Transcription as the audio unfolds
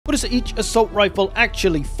What is each assault rifle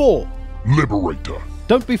actually for? Liberator.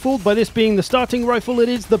 Don't be fooled by this being the starting rifle, it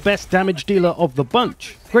is the best damage dealer of the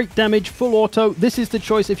bunch. Great damage, full auto, this is the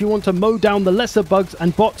choice if you want to mow down the lesser bugs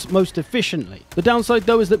and bots most efficiently. The downside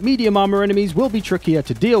though is that medium armor enemies will be trickier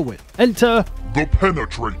to deal with. Enter The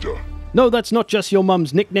Penetrator. No, that's not just your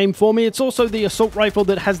mum's nickname for me, it's also the assault rifle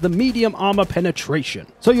that has the medium armor penetration.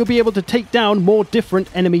 So you'll be able to take down more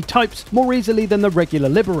different enemy types more easily than the regular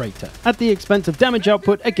Liberator, at the expense of damage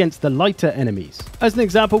output against the lighter enemies. As an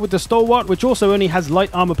example with the Stalwart, which also only has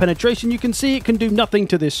light armor penetration, you can see it can do nothing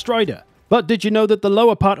to this Strider. But did you know that the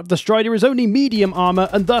lower part of the Strider is only medium armor,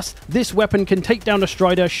 and thus this weapon can take down a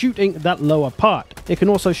Strider shooting that lower part. It can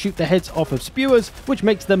also shoot the heads off of spewers, which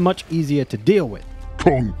makes them much easier to deal with.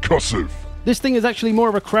 Concussive. This thing is actually more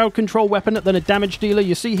of a crowd control weapon than a damage dealer.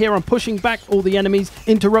 You see here I'm pushing back all the enemies,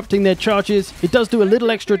 interrupting their charges. It does do a little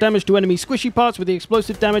extra damage to enemy squishy parts with the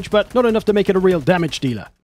explosive damage, but not enough to make it a real damage dealer.